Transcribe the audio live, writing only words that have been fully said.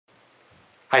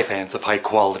Hi fans of high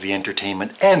quality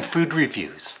entertainment and food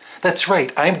reviews. That's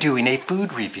right, I'm doing a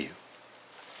food review.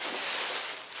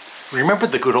 Remember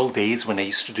the good old days when I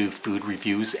used to do food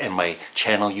reviews and my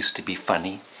channel used to be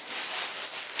funny?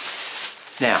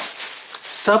 Now,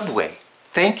 Subway,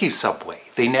 thank you Subway.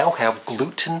 They now have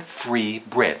gluten-free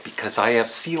bread because I have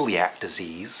celiac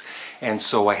disease and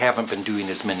so I haven't been doing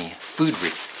as many food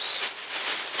reviews.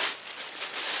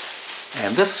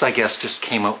 And this, I guess, just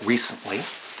came out recently.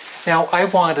 Now,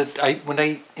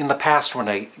 in the past when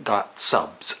I got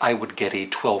subs, I would get a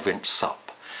 12-inch sub.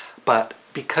 But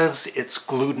because it's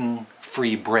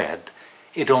gluten-free bread,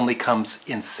 it only comes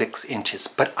in 6 inches.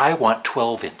 But I want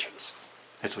 12 inches.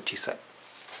 That's what she said.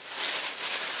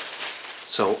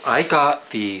 So I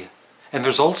got the, and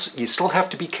there's also, you still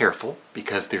have to be careful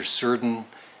because there's certain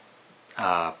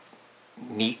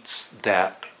meats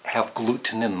that have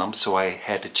gluten in them, so I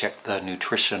had to check the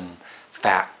nutrition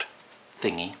fact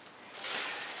thingy.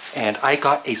 And I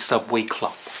got a Subway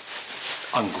Club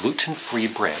on gluten-free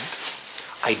bread.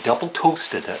 I double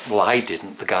toasted it. Well, I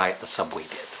didn't. The guy at the Subway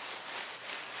did.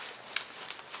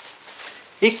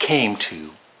 It came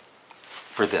to,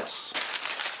 for this,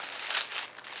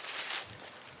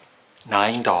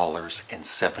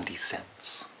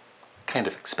 $9.70. Kind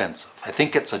of expensive. I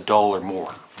think it's $1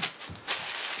 more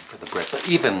for the bread, but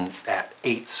even at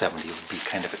 $8.70 it would be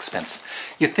kind of expensive.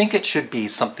 You'd think it should be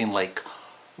something like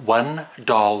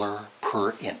 $1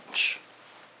 per inch.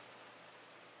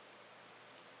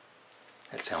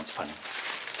 That sounds funny.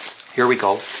 Here we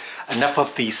go. Enough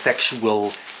of the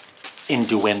sexual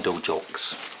innuendo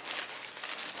jokes.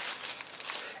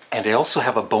 And I also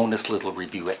have a bonus little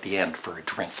review at the end for a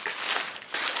drink.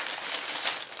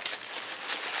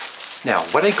 Now,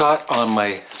 what I got on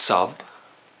my sub,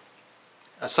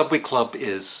 a Subway Club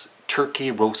is turkey,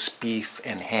 roast beef,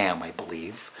 and ham, I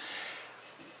believe.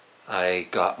 I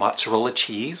got mozzarella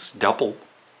cheese, double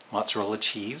mozzarella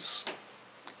cheese,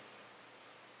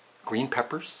 green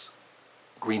peppers,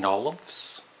 green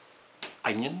olives,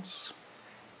 onions,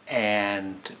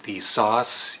 and the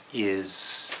sauce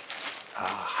is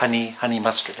honey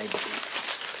mustard, I believe.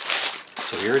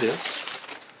 So here it is.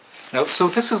 Now, so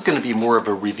this is going to be more of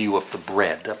a review of the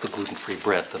bread, of the gluten-free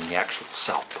bread, than the actual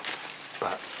sub.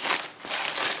 But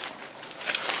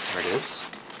there it is.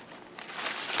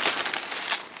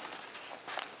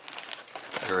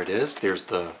 There it is. There's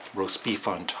the roast beef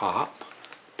on top,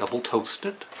 double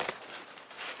toasted.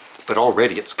 But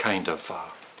already it's kind of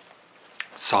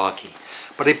soggy.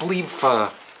 But I believe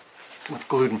with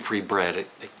gluten-free bread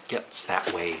it gets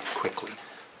that way quickly.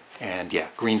 And yeah,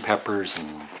 green peppers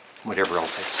and whatever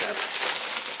else I said.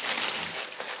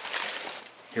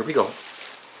 Here we go.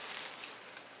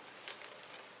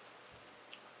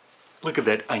 Look at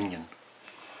that onion.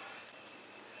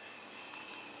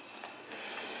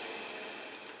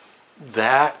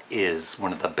 That is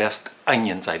one of the best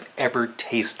onions I've ever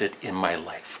tasted in my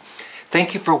life.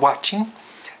 Thank you for watching.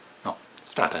 No,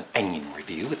 it's not an onion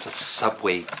review. It's a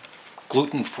Subway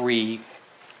gluten-free.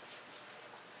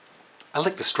 I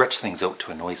like to stretch things out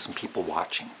to annoy some people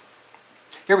watching.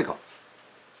 Here we go.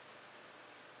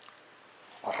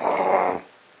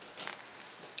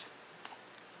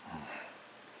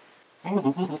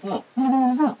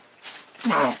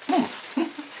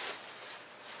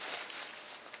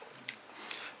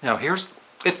 Now here's,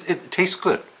 it tastes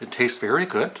good. It tastes very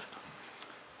good.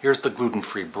 Here's the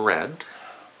gluten-free bread.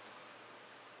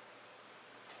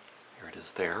 Here it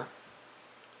is there.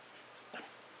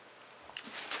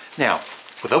 Now,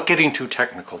 without getting too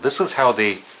technical, this is how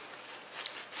they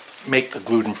make the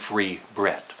gluten-free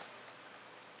bread.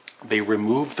 They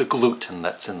remove the gluten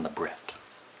that's in the bread.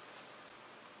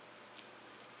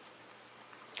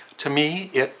 To me,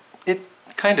 it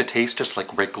kind of tastes just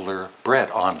like regular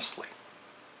bread, honestly.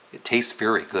 It tastes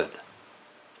very good.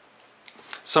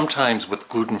 Sometimes with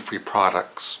gluten-free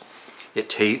products, they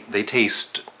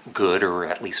taste good or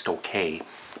at least okay,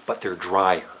 but they're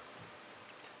drier.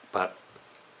 But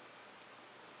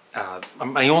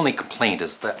my only complaint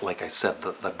is that, like I said,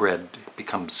 the bread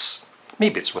becomes,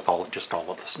 maybe it's with just all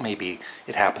of this, maybe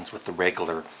it happens with the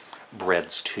regular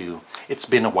breads too. It's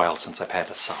been a while since I've had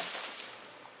a sub.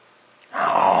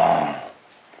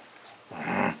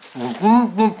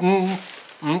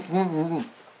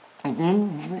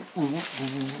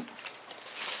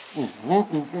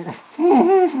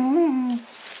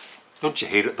 Don't you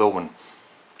hate it though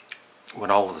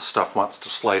when all of the stuff wants to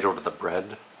slide out of the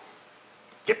bread?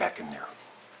 Get back in there.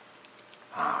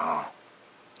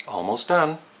 Almost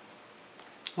done.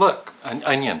 Look, an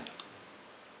onion.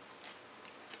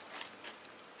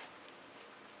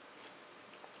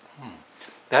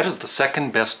 That is the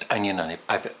second best onion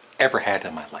I've ever had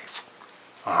in my life.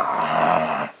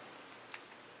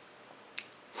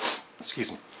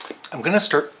 Excuse me. I'm going to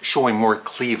start showing more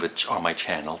cleavage on my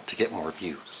channel to get more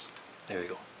views. There you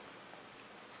go.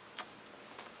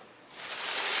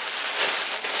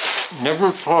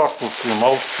 Never talk with your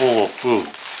mouth full of food.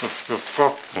 It's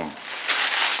disgusting.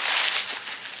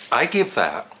 I give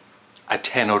that a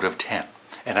 10 out of 10.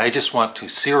 And I just want to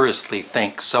seriously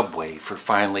thank Subway for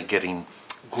finally getting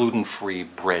gluten-free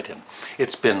bread in.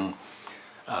 It's been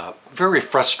very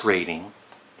frustrating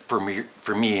for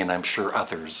me, and I'm sure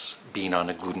others, being on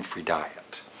a gluten-free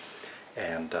diet.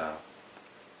 And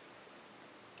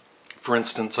for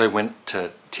instance, I went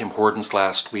to Tim Hortons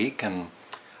last week, and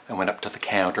I went up to the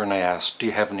counter and I asked, do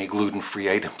you have any gluten-free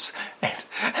items?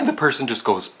 And the person just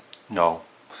goes, no.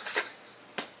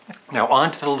 Now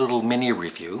on to the little mini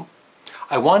review.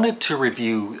 I wanted to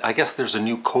review, I guess there's a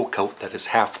new Coke out that is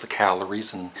half the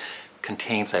calories and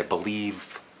contains, I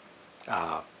believe,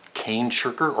 cane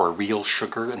sugar or real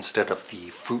sugar instead of the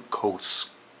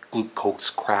fructose, glucose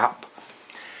crap.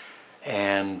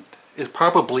 And it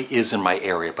probably is in my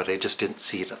area, but I just didn't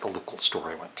see it at the local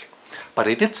store I went to. But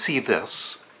I did see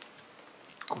this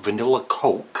vanilla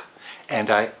Coke, and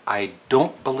I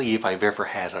don't believe I've ever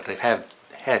had it. I've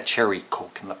had cherry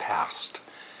Coke in the past.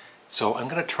 So I'm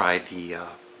going to try the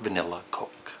vanilla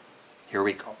Coke. Here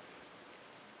we go.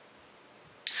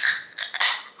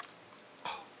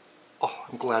 Oh,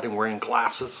 I'm glad I'm wearing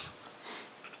glasses.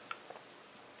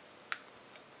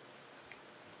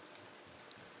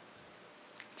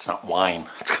 It's not wine.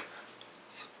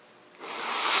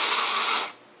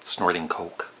 Snorting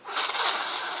Coke.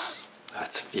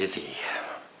 That's fizzy.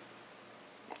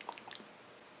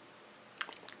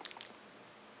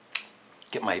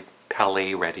 Get my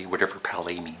palate ready, whatever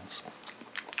palate means.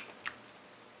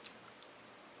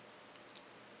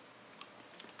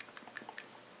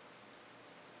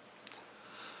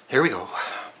 Here we go.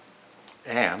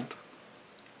 And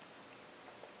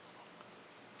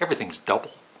everything's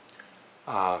double.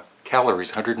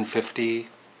 Calories 150,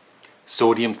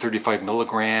 sodium 35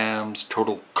 milligrams,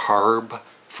 total carb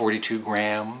 42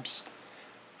 grams,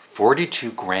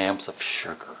 42 grams of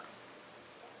sugar.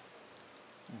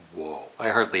 Whoa, I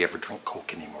hardly ever drink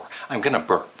Coke anymore. I'm gonna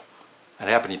burp, and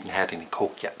I haven't even had any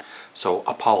Coke yet. So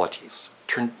apologies.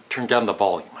 Turn down the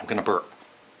volume. I'm gonna burp.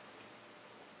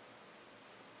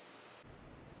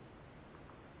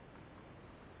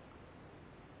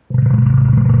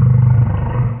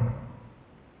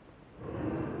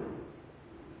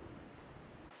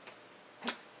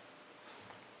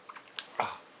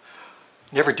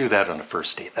 Never do that on a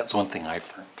first date. That's one thing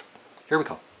I've learned. Here we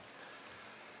go.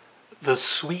 The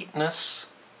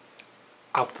sweetness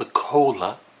of the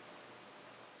cola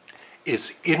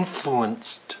is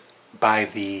influenced by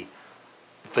the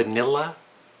vanilla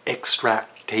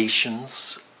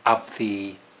extractations of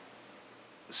the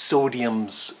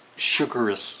sodium's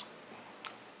sugarous.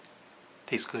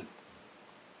 Tastes good.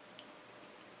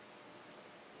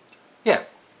 Yeah.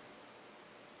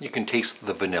 You can taste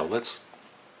the vanilla. It's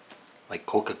like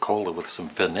Coca-Cola with some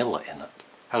vanilla in it.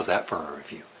 How's that for a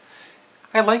review?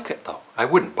 I like it though. I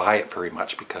wouldn't buy it very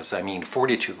much because, I mean,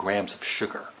 42 grams of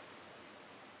sugar.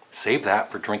 Save that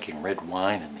for drinking red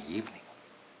wine in the evening.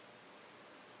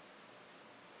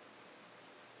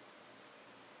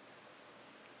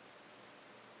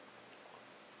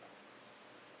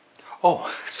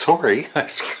 Oh, sorry. I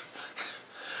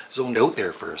zoned out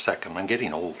there for a second. I'm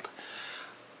getting old.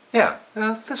 Yeah,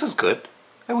 this is good.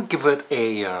 I would give it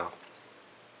a, I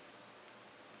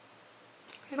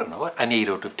don't know, an 8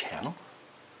 out of 10.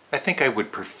 I think I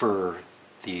would prefer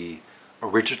the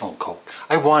original Coke.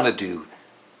 I want to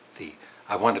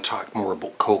talk more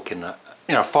about Coke in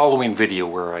a following video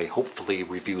where I hopefully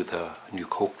review the new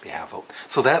Coke they have out.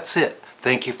 So that's it.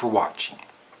 Thank you for watching.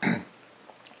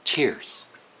 Cheers.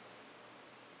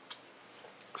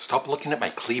 Stop looking at my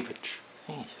cleavage.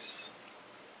 Jeez.